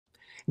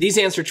These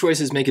answer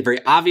choices make it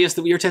very obvious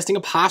that we are testing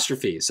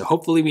apostrophes, so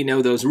hopefully we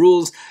know those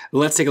rules.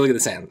 Let's take a look at the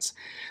sentence.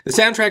 The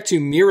soundtrack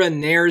to Mira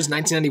Nair's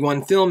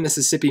 1991 film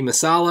Mississippi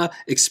Masala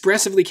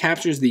expressively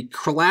captures the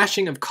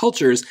clashing of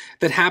cultures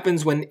that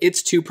happens when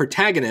its two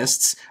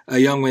protagonists, a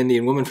young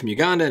Indian woman from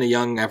Uganda and a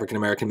young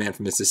African-American man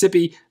from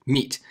Mississippi,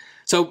 meet.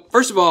 So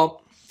first of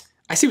all,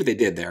 I see what they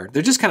did there.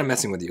 They're just kind of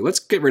messing with you. Let's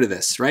get rid of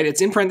this, right? It's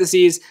in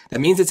parentheses.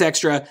 That means it's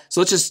extra. So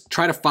let's just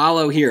try to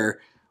follow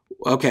here.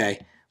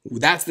 Okay.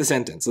 That's the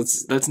sentence.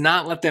 Let's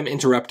not let them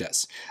interrupt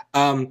us.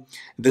 The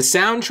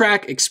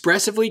soundtrack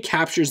expressively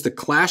captures the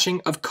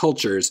clashing of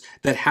cultures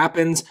that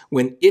happens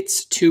when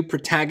its two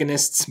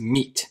protagonists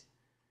meet.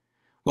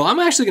 Well, I'm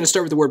actually going to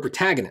start with the word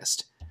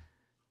protagonist.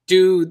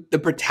 Do the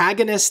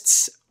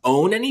protagonists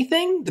own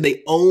anything? Do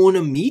they own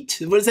a meat?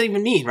 What does that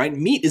even mean, right?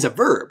 Meat is a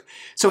verb.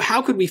 So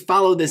how could we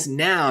follow this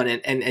noun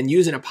and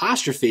use an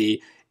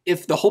apostrophe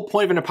if the whole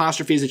point of an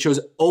apostrophe is it shows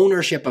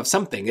ownership of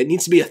something? It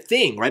needs to be a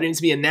thing, right? It needs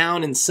to be a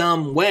noun in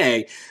some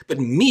way, but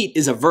meet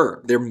is a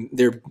verb.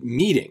 They're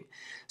meeting.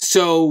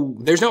 So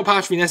there's no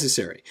apostrophe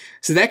necessary.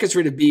 So that gets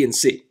rid of B and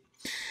C.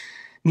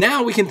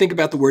 Now we can think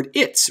about the word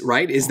its,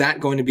 right? Is that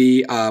going to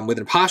be with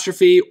an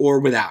apostrophe or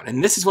without?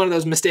 And this is one of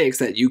those mistakes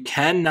that you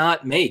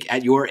cannot make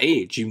at your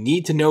age. You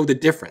need to know the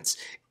difference.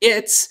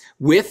 Its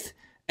with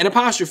an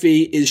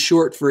apostrophe is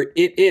short for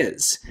it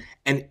is,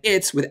 and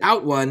its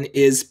without one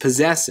is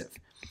possessive.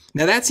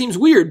 Now that seems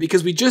weird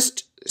because we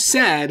just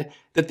said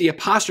that the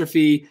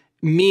apostrophe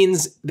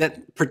means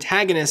that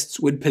protagonists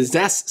would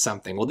possess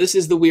something. Well, this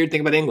is the weird thing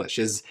about English,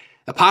 is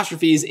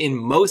apostrophes in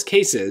most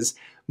cases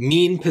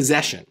mean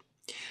possession.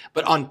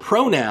 But on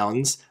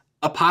pronouns,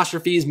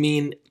 apostrophes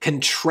mean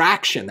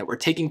contraction, that we're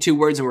taking two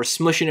words and we're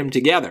smushing them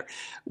together.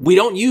 We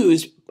don't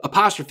use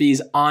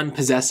apostrophes on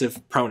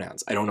possessive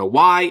pronouns. I don't know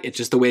why, it's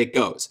just the way it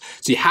goes.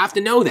 So you have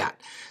to know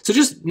that. So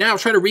just now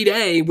try to read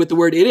A with the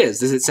word it is.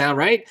 Does it sound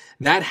right?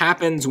 That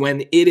happens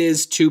when it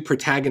is two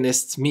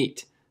protagonists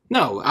meet.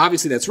 No,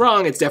 obviously that's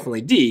wrong. It's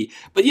definitely D.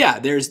 But yeah,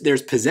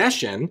 there's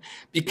possession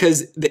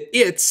because the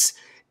it's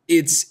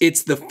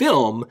the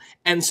film,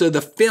 and so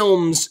the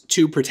film's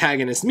two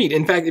protagonists meet.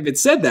 In fact, if it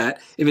said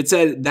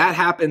that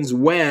happens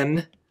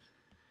when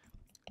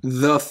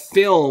the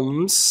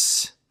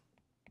film's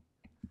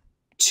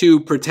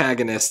two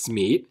protagonists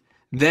meet,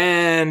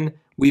 then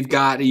we've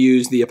got to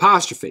use the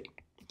apostrophe,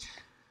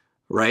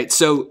 right?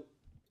 So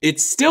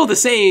it's still the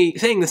same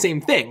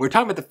thing. We're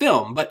talking about the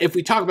film, but if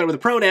we talk about it with a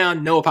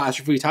pronoun, no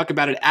apostrophe. We talk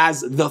about it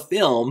as the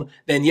film,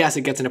 then yes,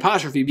 it gets an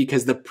apostrophe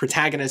because the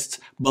protagonists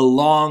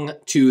belong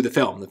to the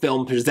film. The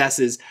film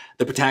possesses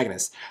the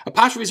protagonist.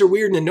 Apostrophes are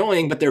weird and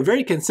annoying, but they're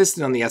very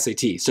consistent on the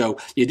SAT. So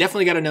you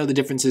definitely got to know the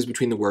differences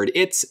between the word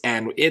its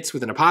and its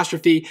with an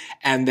apostrophe,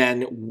 and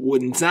then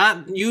it's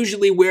not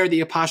usually where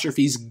the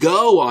apostrophes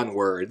go on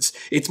words.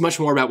 It's much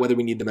more about whether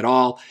we need them at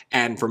all,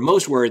 and for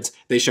most words,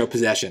 they show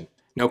possession.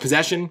 No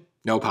possession,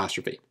 no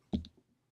apostrophe.